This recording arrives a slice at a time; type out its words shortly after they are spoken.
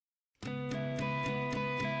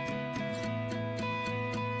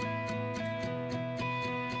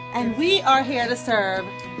and we are here to serve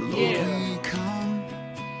you. We come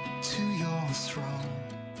to your throne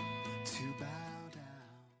to bow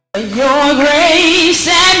down. Your grace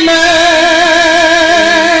and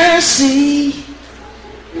mercy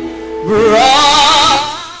brought.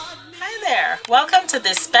 Hi there, welcome to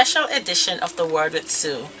this special edition of The Word with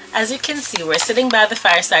Sue. As you can see, we're sitting by the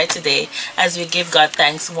fireside today as we give God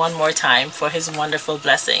thanks one more time for his wonderful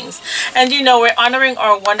blessings. And you know, we're honoring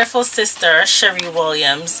our wonderful sister, Sheree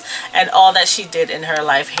Williams, and all that she did in her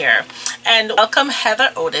life here. And welcome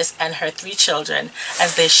Heather Otis and her 3 children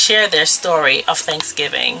as they share their story of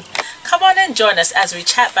Thanksgiving. Come on and join us as we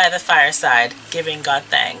chat by the fireside, giving God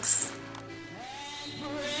thanks.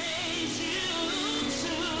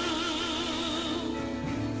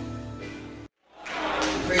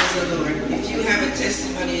 Praise the Lord. If you have a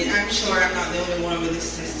testimony, and I'm sure I'm not the only one with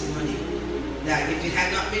this testimony, that if it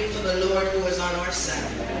had not been for the Lord who was on our side,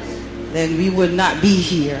 then we would not be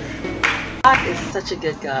here. God is such a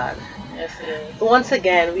good God. Yes, it is. Once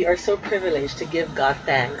again, we are so privileged to give God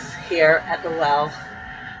thanks here at the Well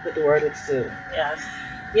with the Word with Sue. Yes.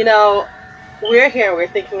 You know, we're here, we're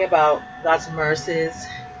thinking about God's mercies,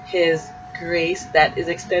 his grace that is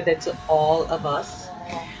extended to all of us.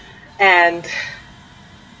 And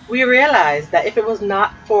we realize that if it was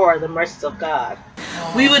not for the mercies of God,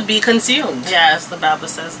 we would be consumed. Yes, the Bible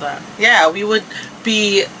says that. Yeah, we would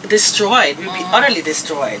be destroyed. We would be utterly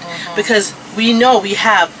destroyed. Because we know we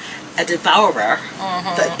have a devourer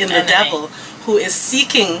in the devil who is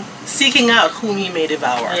seeking out whom he may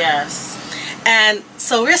devour. Yes. And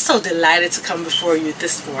so we're so delighted to come before you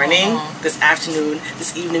this morning, this afternoon,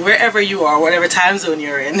 this evening, wherever you are, whatever time zone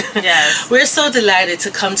you're in. Yes. We're so delighted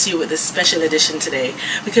to come to you with this special edition today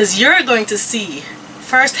because you're going to see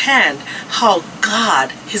firsthand how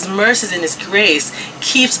God, his mercies and his grace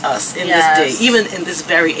keeps us in this day, even in this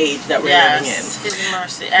very age that we're living in. His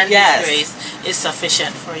mercy and his grace is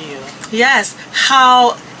sufficient for you. Yes,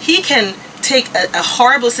 how he can take a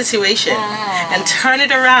horrible situation and turn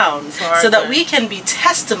it around so that we can be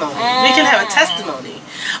testimony. We can have a testimony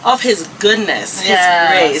of his goodness, his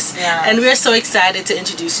grace. And we're so excited to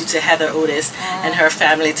introduce you to Heather Otis and her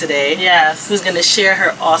family today, who's going to share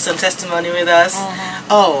her awesome testimony with us.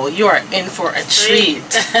 Oh, you are in for a treat.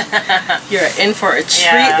 You're in for a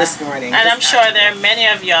treat this morning. And I'm sure there are many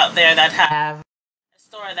of you out there that have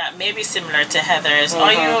story that may be similar to Heather's,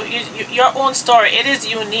 or your own story. It is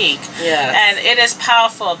unique, and it is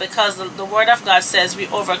powerful because the Word of God says we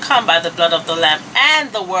overcome by the blood of the Lamb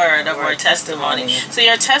and the word of our testimony. So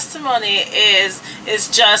your testimony is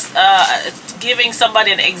just giving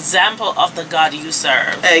somebody an example of the God you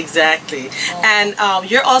serve. Exactly. And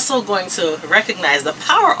you're also going to recognize the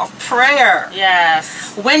power of prayer.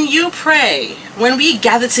 Yes. When you pray, when we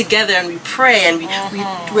gather together and we pray and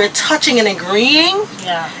we're touching and agreeing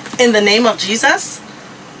in the name of Jesus,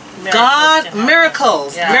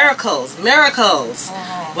 miracles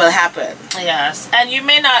will happen. Yes. And you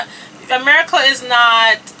may not, a miracle is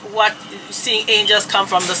not what seeing angels come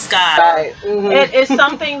from the sky. Right. It is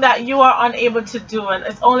something that you are unable to do, and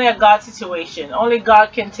it's only a God situation. Only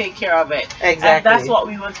God can take care of it. Exactly. And that's what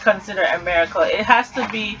we would consider a miracle. It has to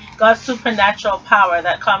be God's supernatural power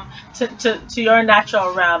that come to your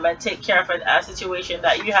natural realm and take care of a situation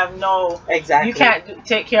that you have you can't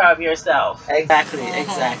take care of yourself. Exactly,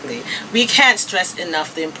 exactly. We can't stress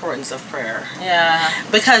enough the importance of prayer. Yeah.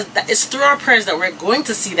 Because it's through our prayers that we're going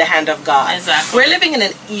to see the hand of God. Exactly. We're living in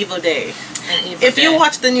an evil day. If you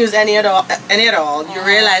watch the news any at all, you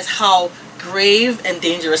realize how grave and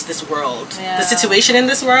dangerous this world, the situation in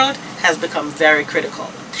this world has become very critical.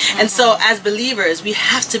 And so as believers, we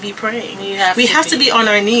have to be praying. We have to be on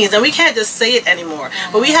our knees, and we can't just say it anymore,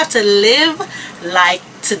 but we have to live like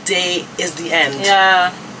today is the end.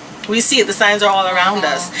 Yeah. We see it, the signs are all around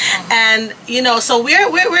us. And you know, so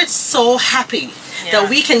we're so happy that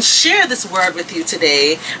we can share this word with you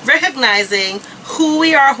today, recognizing who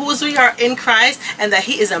we are, whose we are in Christ, and that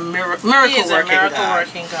he is a miracle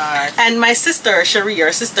working God. And my sister, Sheree,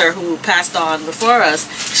 your sister who passed on before us,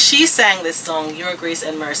 she sang this song, Your Grace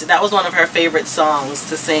and Mercy. That was one of her favorite songs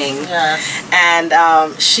to sing. Yes. And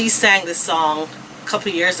she sang this song a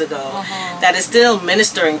couple years ago that is still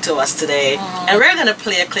ministering to us today. And we're going to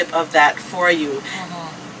play a clip of that for you.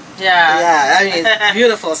 Yeah, I mean, it's a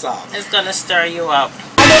beautiful song. It's going to stir you up.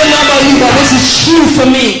 I don't know about you, but this is true for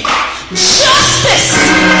me. Justice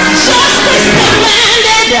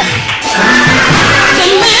demanded that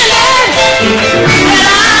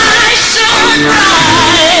I should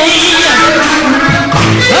rise.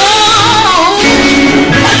 Oh,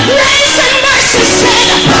 but grace and mercy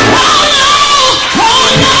said, oh no,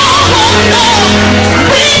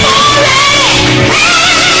 we've already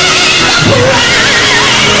had.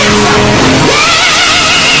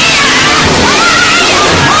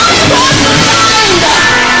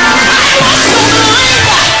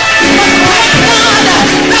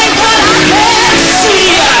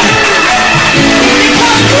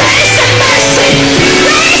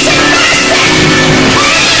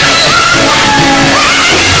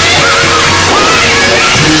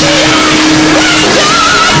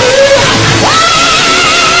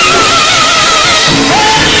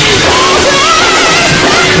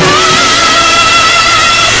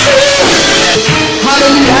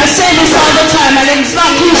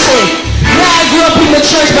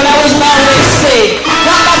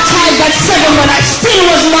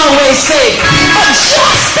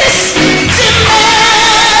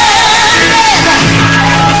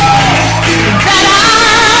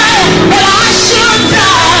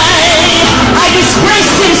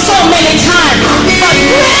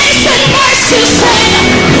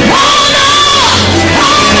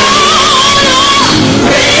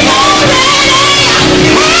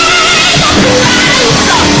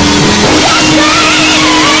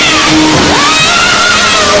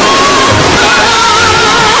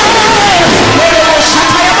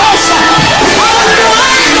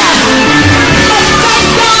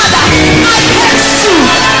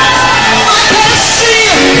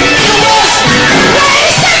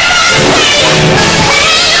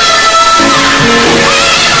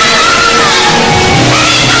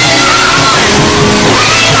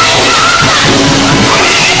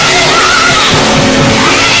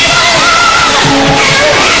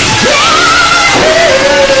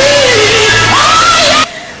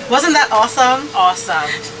 that awesome? Awesome.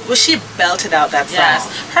 Well, she belted out that song. Yes,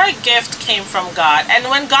 her gift came from God, and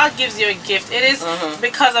when God gives you a gift, it is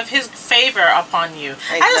because of His favor upon you.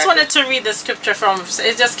 Exactly. I just wanted to read the scripture from.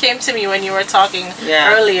 It just came to me when you were talking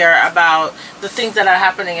earlier about the things that are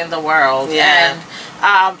happening in the world, and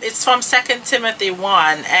it's from 2 Timothy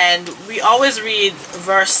 1, and we always read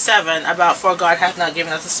verse 7 about "For God hath not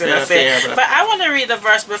given us a spirit of fear." But I want to read the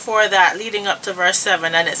verse before that, leading up to verse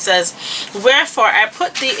 7, and it says, "Wherefore I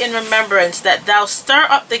put thee in remembrance that thou stir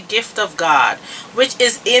up the gift of God, which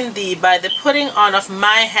is in thee by the putting on of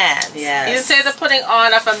my hands." Yes. He didn't say the putting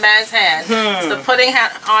on of a man's hand. It's the putting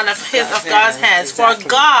on of God's hands. Exactly. For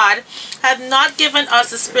God hath not given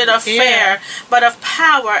us a spirit of fear, but of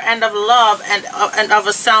power and of love and of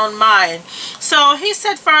a sound mind. So He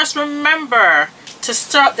said first, remember to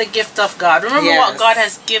stir up the gift of God. Remember what God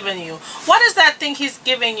has given you. What is that thing He's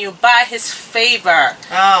giving you? By His favor.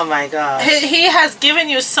 Oh my God. He has given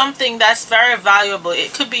you something that's very valuable.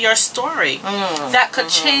 It could be your story that could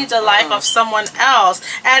change the life of someone else.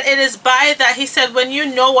 And it is by that He said, when you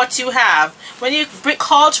know what you have, when you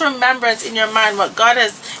call to remembrance in your mind what God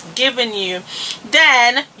has given you,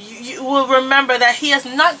 then you will remember that He has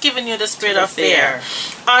not given you the spirit of fear,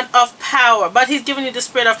 of power, but He's given you the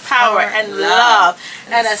spirit of power and love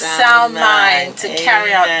and a sound mind to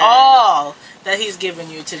carry out all that He's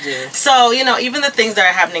given you to do. So, you know, even the things that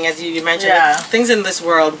are happening, as you mentioned, things in this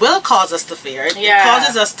world will cause us to fear. It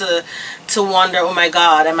causes us to wonder, oh my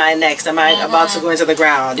God, am I next? Am I about to go into the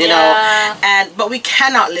ground? You know? But we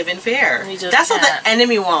cannot live in fear. That's what the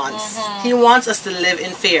enemy wants. He wants us to live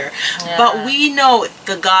in fear. But we know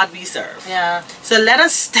the God we serve. So let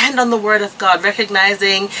us stand on the word of God,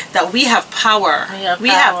 recognizing that we have power. We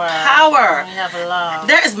have power. We have love.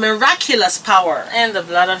 There is miraculous power in the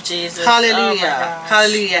blood of Jesus. Hallelujah.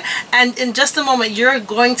 Hallelujah. And in just a moment, you're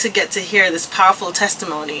going to get to hear this powerful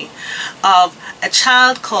testimony of a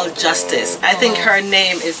child called Justice. I think her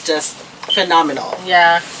name is just phenomenal.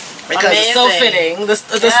 Because it's so fitting, the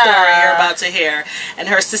story you're about to hear. And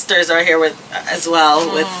her sisters are here with as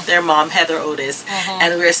well, with their mom, Heather Otis.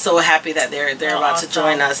 And we're so happy that they're about to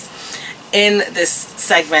join us in this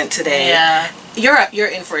segment today. You're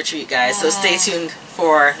in for a treat, guys. So stay tuned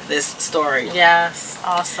for this story. Yes,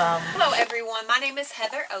 awesome. Hello everyone, my name is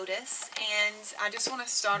Heather Otis, and I just want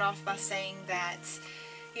to start off by saying that,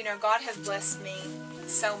 you know, God has blessed me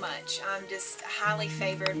so much. I'm just highly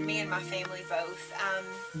favored, me and my family both.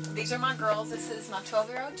 These are my girls. This is my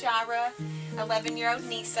 12-year-old Jira, 11-year-old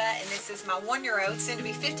Nisa, and this is my 1-year-old, soon to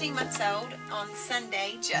be 15 months old, on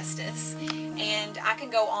Sunday, Justice. And I can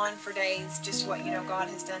go on for days just what, you know, God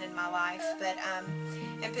has done in my life. But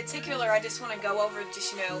in particular, I just want to go over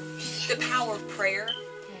just, you know, the power of prayer.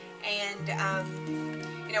 And,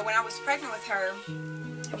 you know, when I was pregnant with her,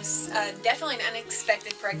 it was definitely an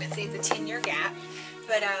unexpected pregnancy. It's a 10-year gap.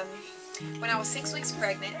 But when I was 6 weeks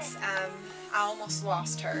pregnant, I almost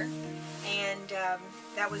lost her. And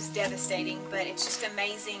that was devastating. But it's just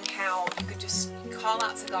amazing how you could just call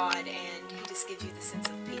out to God and He just gives you the sense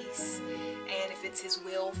of peace. And if it's His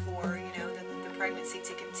will for, you know, the pregnancy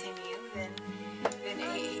to continue, then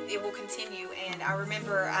it will continue. And I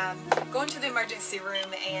remember going to the emergency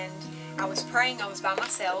room, and I was praying. I was by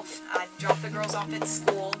myself. I dropped the girls off at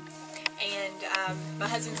school, and my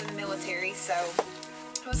husband's in the military, so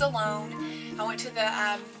I was alone. I went to the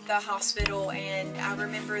hospital, and I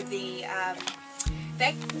remember the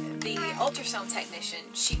ultrasound technician.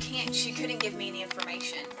 She couldn't give me any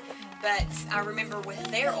information, but I remember with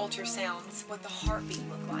their ultrasounds what the heartbeat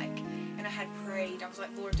looked like. And I had prayed. I was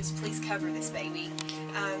like, Lord, just please cover this baby.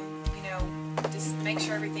 You know, just make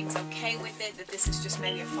sure everything's okay with it, that this is just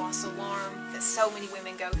maybe a false alarm that so many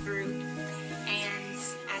women go through. And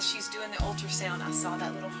as she's doing the ultrasound, I saw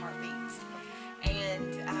that little heartbeat.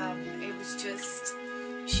 And it was just,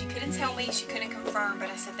 she couldn't tell me, she couldn't confirm, but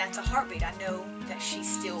I said, that's a heartbeat. I know that she's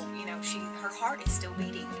still, you know, her heart is still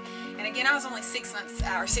beating. And again, I was only 6 months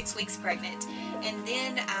or 6 weeks pregnant. And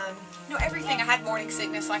then, you know, everything, I had morning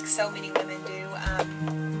sickness like so many women do.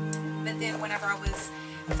 But then whenever I was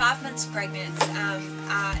 5 months pregnant,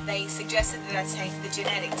 they suggested that I take the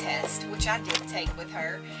genetic test, which I did take with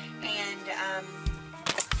her. And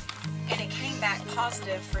it came back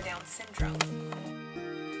positive for Down syndrome.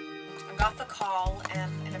 I got the call,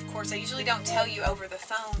 and of course I usually don't tell you over the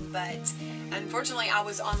phone, but unfortunately I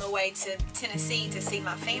was on the way to Tennessee to see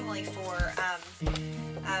my family for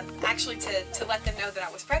actually to let them know that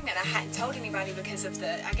I was pregnant. I hadn't told anybody because of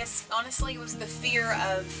I guess honestly it was the fear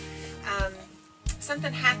of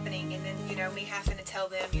something happening, and then, you know, me having to tell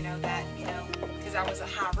them, you know, that, you know, because I was a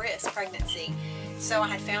high risk pregnancy. So I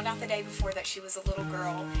had found out the day before that she was a little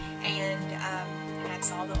girl, and I and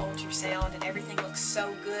saw the ultrasound, and everything looked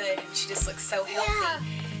so good, and she just looked so healthy.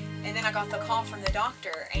 And then I got the call from the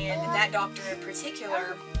doctor, and that doctor in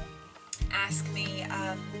particular asked me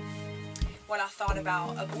what I thought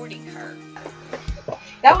about aborting her.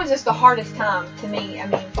 That was just the hardest time to me, I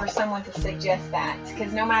mean, for someone to suggest that,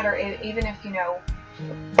 because no matter, even if, you know,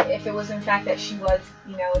 if it was in fact that she was,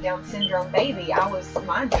 you know, a Down syndrome baby,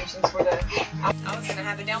 my intentions were I was going to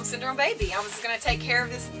have a Down syndrome baby. I was going to take care of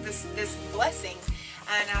this blessing.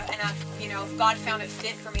 And I, you know, if God found it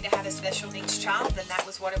fit for me to have a special needs child, then that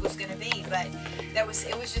was what it was going to be. But it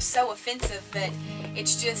was just so offensive that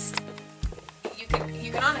it's just,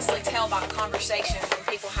 you can honestly tell by conversation when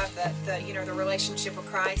people have the you know, the relationship with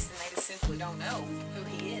Christ, and they just simply don't know who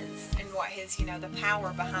He is and what His, you know, the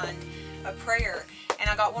power behind a prayer. And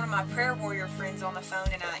I got one of my prayer warrior friends on the phone,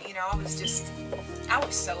 and I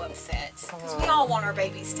was so upset, because we all want our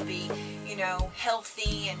babies to be, you know,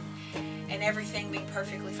 healthy and everything being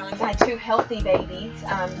perfectly fine. I had 2 healthy babies,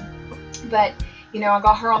 but you know, I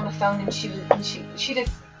got her on the phone, and she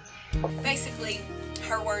just basically,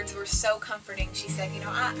 her words were so comforting. She said, you know,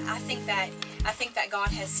 I think that God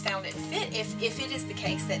has found it fit, if it is the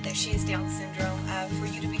case that she is Down syndrome, for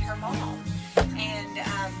you to be her mom.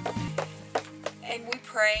 And we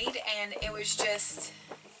prayed, and it was just,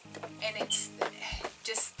 and it's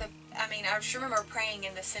just I mean, I just remember praying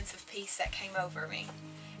in the sense of peace that came over me.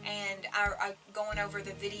 And I going over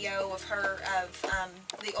the video of her,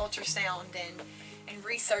 the ultrasound, and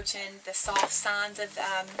researching the soft signs of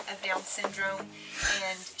Down syndrome,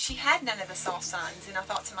 and she had none of the soft signs. And I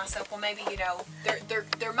thought to myself, well, maybe, you know,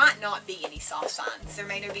 there might not be any soft signs. There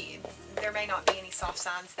may not be any soft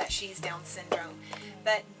signs that she's Down syndrome.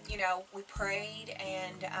 But you know, we prayed,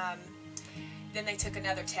 and then they took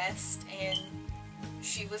another test, and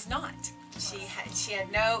she was not.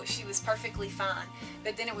 She was perfectly fine.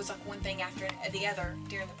 But then it was like one thing after the other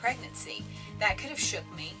during the pregnancy that could have shook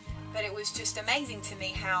me. But it was just amazing to me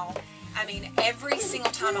how, I mean, every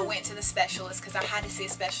single time I went to the specialist, because I had to see a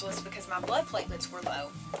specialist because my blood platelets were low.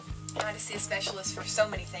 I had to see a specialist for so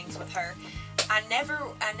many things with her. I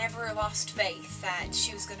never lost faith that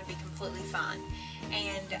she was going to be completely fine.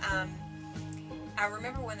 And I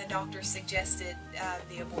remember when the doctor suggested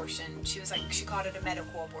the abortion, she called it a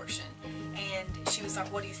medical abortion. And she was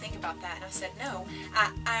like, what do you think about that? And I said, no,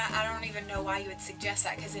 I don't even know why you would suggest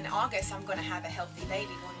that, because in August I'm going to have a healthy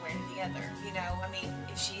baby one way or the other. You know, I mean,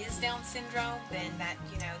 if she is Down syndrome, then that,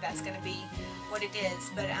 you know, that's going to be what it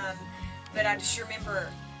is. But I just remember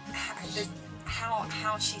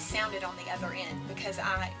how she sounded on the other end, because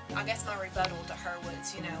I guess my rebuttal to her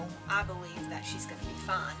was, you know, I believe that she's going to be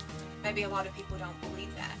fine. Maybe a lot of people don't believe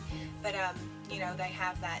that, but you know, they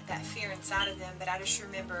have that fear inside of them. But I just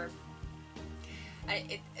remember,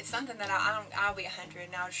 it's something that I'll be 100,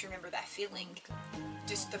 and I'll just remember that feeling,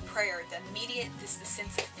 just the prayer, the immediate, just the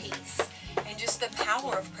sense of peace, and just the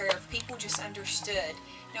power of prayer. If people just understood,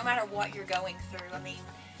 no matter what you're going through, I mean,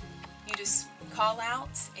 you just call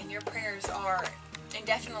out, and your prayers are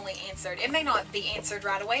indefinitely answered. It may not be answered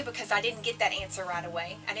right away, because I didn't get that answer right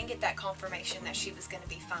away. I didn't get that confirmation that she was going to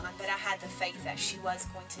be fine, but I had the faith that she was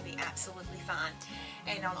going to be absolutely fine.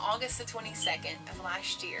 And on August the 22nd of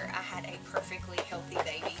last year, I had a perfectly healthy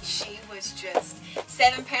baby. She was just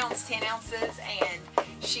 7 pounds 10 ounces, and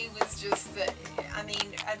she was just, I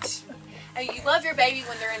mean, you love your baby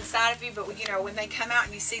when they're inside of you, but you know, when they come out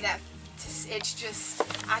and you see that, it's just,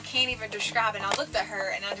 I can't even describe it. And I looked at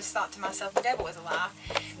her, and I just thought to myself, the devil was a lie,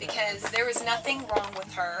 because there was nothing wrong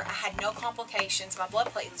with her. I had no complications. My blood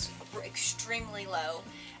platelets were extremely low.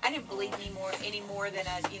 I didn't bleed any more than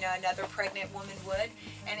another pregnant woman would.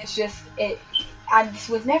 And it's just, I just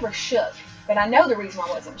was never shook. But I know the reason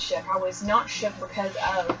I wasn't shook. I was not shook because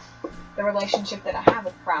of the relationship that I have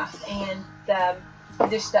with Christ, and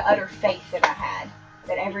just the utter faith that I had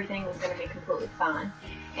that everything was going to be completely fine.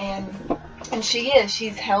 And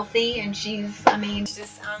she's healthy, and she's, I mean,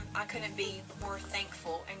 just I couldn't be more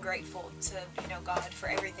thankful and grateful to, you know, God for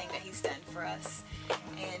everything that He's done for us.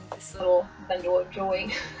 And this little bundle of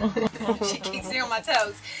joy, she keeps me on my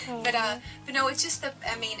toes. But no, it's just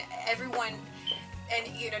I mean, everyone, and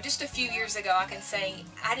you know, just a few years ago, I can say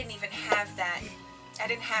I didn't even have that. I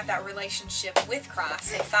didn't have that relationship with Christ.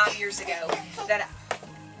 Say 5 years ago, that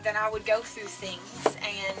I would go through things,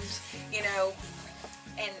 and you know.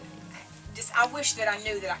 And just, I wish that I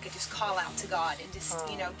knew that I could just call out to God and just,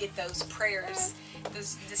 you know, get those prayers,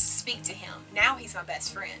 just speak to Him. Now He's my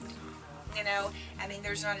best friend. You know, I mean,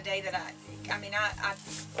 there's not a day that I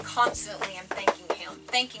constantly am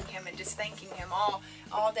thanking Him and just thanking Him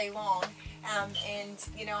all day long. And,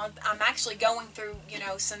 you know, I'm actually going through, you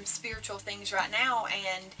know, some spiritual things right now,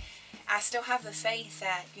 and I still have the faith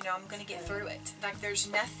that, you know, I'm going to get through it. Like,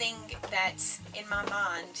 there's nothing that's in my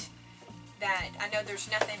mind that, I know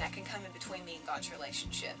there's nothing that can come in between me and God's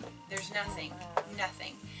relationship. There's nothing.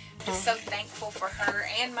 I'm just so thankful for her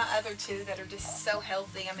and my other two that are just so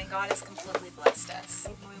healthy. I mean, God has completely blessed us. I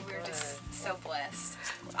mean, we're just so blessed.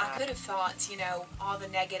 I could have thought, you know, all the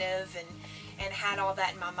negative and had all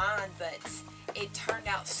that in my mind, but it turned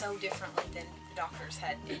out so differently than the doctors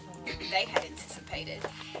had anticipated.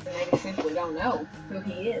 They simply don't know who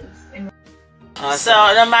he is.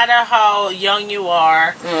 So no matter how young you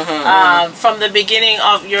are, from the beginning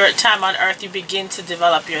of your time on earth, you begin to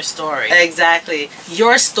develop your story. Exactly.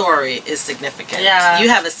 Your story is significant. Yeah. You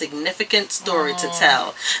have a significant story to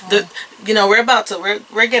tell. You know,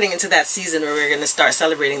 we're getting into that season where we're going to start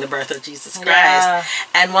celebrating the birth of Jesus Christ. Yeah.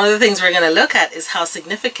 And one of the things we're going to look at is how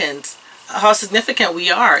significant we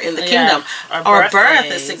are in the kingdom. Our birth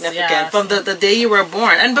is significant from the day you were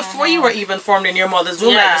born, and before you were even formed in your mother's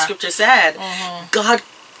womb, like the scripture said. God,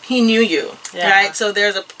 he knew you, right? So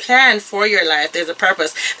there's a plan for your life. There's a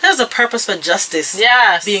purpose. There's a purpose for justice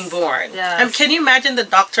being born. Can you imagine the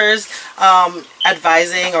doctors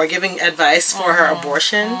advising or giving advice for her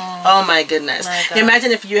abortion? Oh my goodness.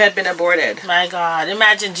 Imagine if you had been aborted. My God.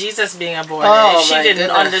 Imagine Jesus being aborted. If she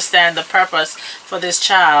didn't understand the purpose for this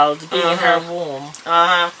child being in her womb.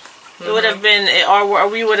 It would have been, or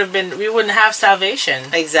we wouldn't have salvation.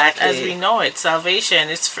 Exactly. As we know it. Salvation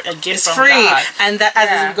is a gift from free. God. And that,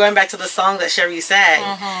 as going back to the song that Sheree sang,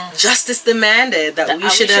 justice demanded that we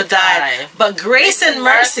should have died. But grace and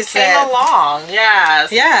mercy came along.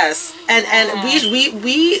 Yes. Yes. And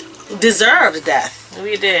we deserved death.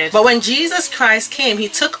 We did. But when Jesus Christ came, he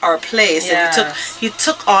took our place. And he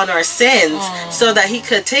took on our sins so that he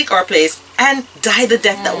could take our place and die the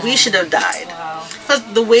death that we should have died.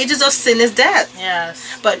 Because the wages of sin is death.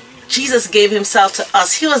 Yes. But Jesus gave himself to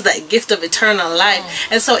us. He was that gift of eternal life.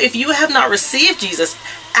 And so if you have not received Jesus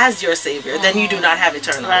as your Savior, then you do not have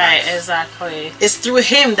eternal life. Right, exactly. It's through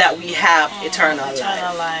him that we have eternal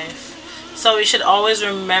life. So we should always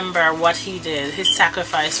remember what he did, his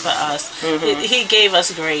sacrifice for us. He gave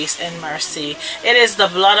us grace and mercy. It is the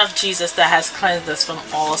blood of Jesus that has cleansed us from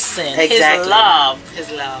all sin. Exactly. His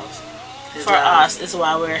love for us is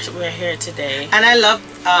why we're here today. And I love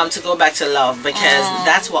to go back to love, because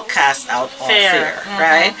that's what casts out all fear,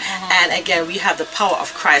 right? And again, we have the power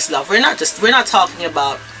of Christ's love. We're not talking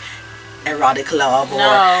about erotic love,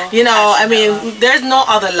 or you know, I mean, there's no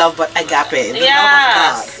other love but agape, the love of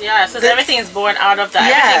God. Yes, because everything is born out of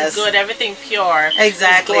that. Everything good, everything pure.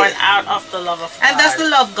 Exactly. Is born out of the love of God. And that's the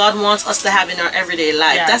love God wants us to have in our everyday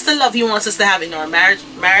life. That's the love he wants us to have in our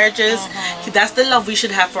marriages. That's the love we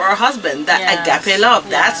should have for our husband. That agape love.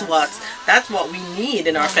 That's what we need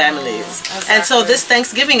in our families. And so this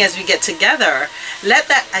Thanksgiving, as we get together, let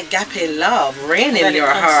that agape love reign in your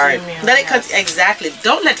heart. Exactly.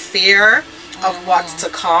 Don't let fear of what's to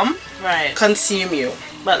come consume you.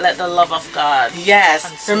 But let the love of God.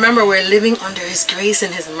 Yes. Remember, we're living under his grace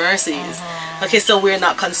and his mercies. Okay, so we're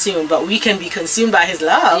not consumed, but we can be consumed by his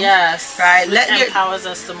love. Yes. Right? It empowers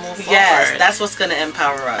us to move forward. Yes, that's what's going to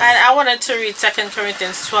empower us. And I wanted to read 2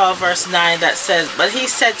 Corinthians 12 verse 9 that says, "But he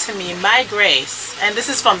said to me, my grace," and this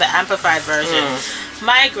is from the Amplified Version,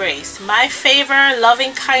 "my grace, my favor,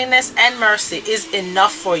 loving kindness, and mercy is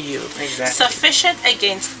enough for you. Sufficient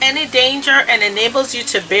against any danger, and enables you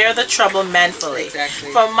to bear the trouble manfully.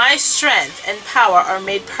 For my strength and power are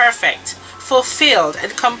made perfect, fulfilled,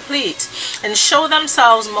 and complete, and show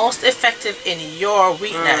themselves most effective in your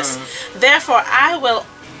weakness. Therefore I will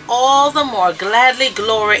all the more gladly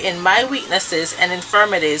glory in my weaknesses and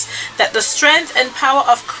infirmities, that the strength and power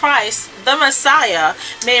of Christ the Messiah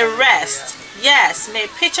may rest, yes, may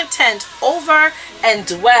pitch a tent over and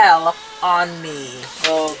dwell on me."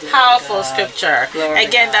 Powerful scripture.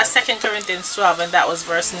 Again, that's 2 Corinthians 12, and that was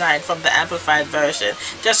verse 9 from the Amplified Version.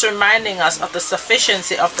 Just reminding us of the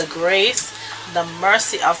sufficiency of the grace, the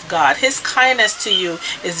mercy of God. His kindness to you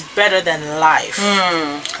is better than life.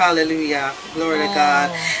 Hallelujah. Glory to God.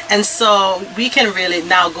 And so we can really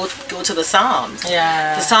now go to the Psalms.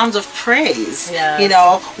 The Psalms of praise. You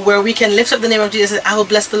know, where we can lift up the name of Jesus. I will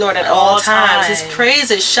bless the Lord at all times. His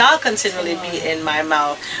praises shall continually be in my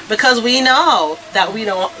mouth. Because we know that we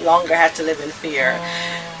no longer have to live in fear.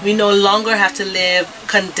 We no longer have to live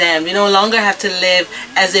condemned. We no longer have to live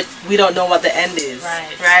as if we don't know what the end is.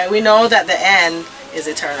 Right? We know that the end is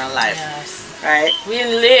eternal life. Right? We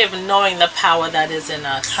live knowing the power that is in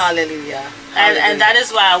us. Hallelujah. And that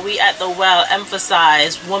is why we at the Well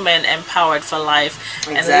emphasize women empowered for life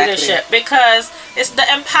and leadership, because it's the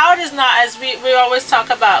empowered is not, as we always talk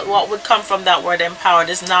about what would come from that word empowered,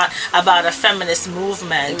 is not about a feminist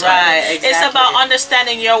movement. Right, exactly. It's about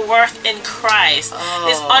understanding your worth in Christ.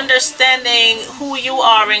 It's understanding who you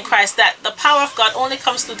are in Christ, that the power of God only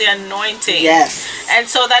comes through the anointing. Yes. And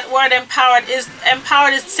so that word empowered is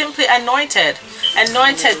simply anointed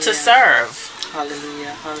to serve.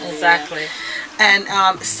 Hallelujah. Hallelujah. Exactly. And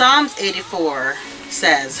Psalms 84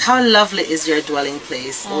 says, "How lovely is your dwelling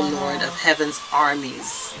place, O Lord of heaven's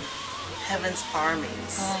armies." Heaven's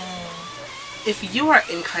armies. If you are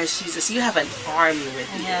in Christ Jesus, you have an army with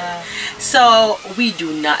you. Yeah. So we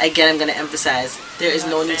do not, again, I'm going to emphasize, there is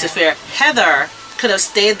no need to fear. Heather could have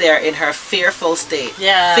stayed there in her fearful state.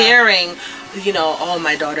 Yeah. Fearing, you know, oh,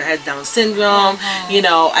 my daughter has Down syndrome, you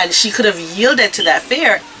know, and she could have yielded to that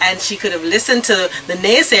fear, and she could have listened to the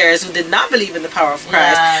naysayers who did not believe in the power of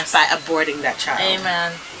Christ by aborting that child.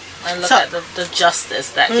 Amen. And look at the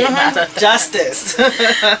justice that came out of that. Justice.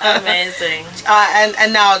 Amazing.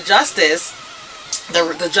 And now justice,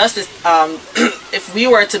 the justice, if we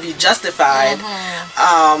were to be justified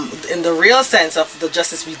in the real sense of the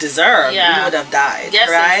justice we deserve, we would have died. Yes,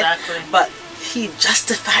 right? exactly. But He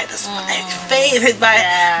justified us by faith.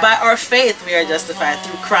 By our faith, we are justified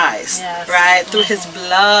through Christ, right? Through His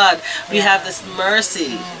blood, we have this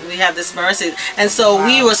mercy. We have this mercy, and so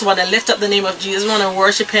we just want to lift up the name of Jesus. We want to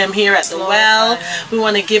worship Him here at the Well. We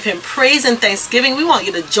want to give Him praise and thanksgiving. We want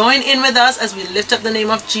you to join in with us as we lift up the name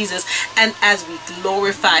of Jesus and as we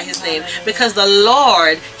glorify His name, because the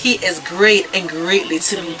Lord, He is great and greatly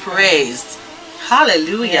to be praised.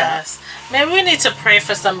 Hallelujah. Yes. Maybe we need to pray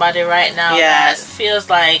for somebody right now that feels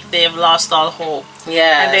like they've lost all hope.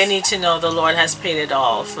 Yes. And they need to know the Lord has paid it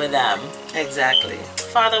all for them. Exactly.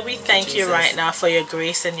 Father, we thank you right now for your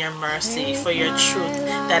grace and your mercy, for your truth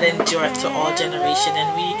that endureth to all generation.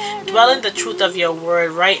 And we dwell in the truth of your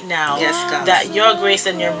word right now. Yes, God. That your grace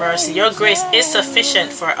and your mercy, your grace is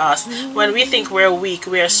sufficient for us. When we think we're weak,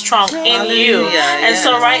 we are strong in you. And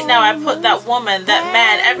so right now I put that woman, that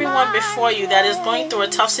man, everyone before you that is going through a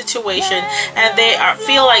tough situation, and they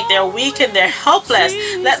feel like they're weak and they're helpless.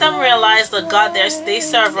 Let them realize the God they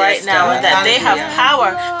serve right now, and that they have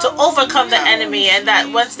power to overcome the enemy, and that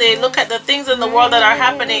once they look at the things in the world that are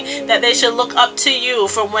happening, that they should look up to you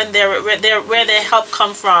from where their help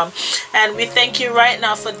come from. And we thank you right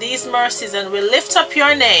now for these mercies, and we lift up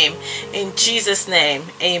your name in Jesus'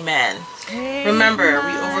 name. Amen. Remember,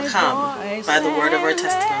 we overcome by the word of our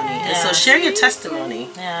testimony. And so share your testimony.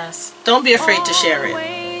 Yes. Don't be afraid to share it,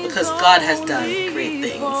 because God has done great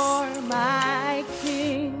things.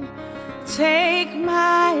 Take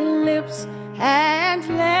my lips and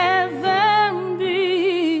let them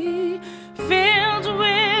be filled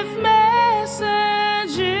with messages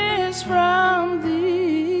from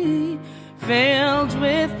thee, filled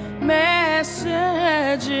with messages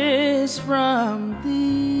from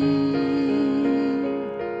thee.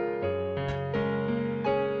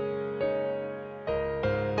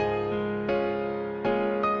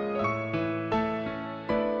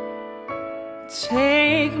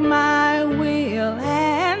 Take my will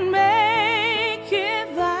and make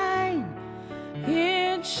it thine.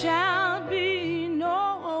 It shall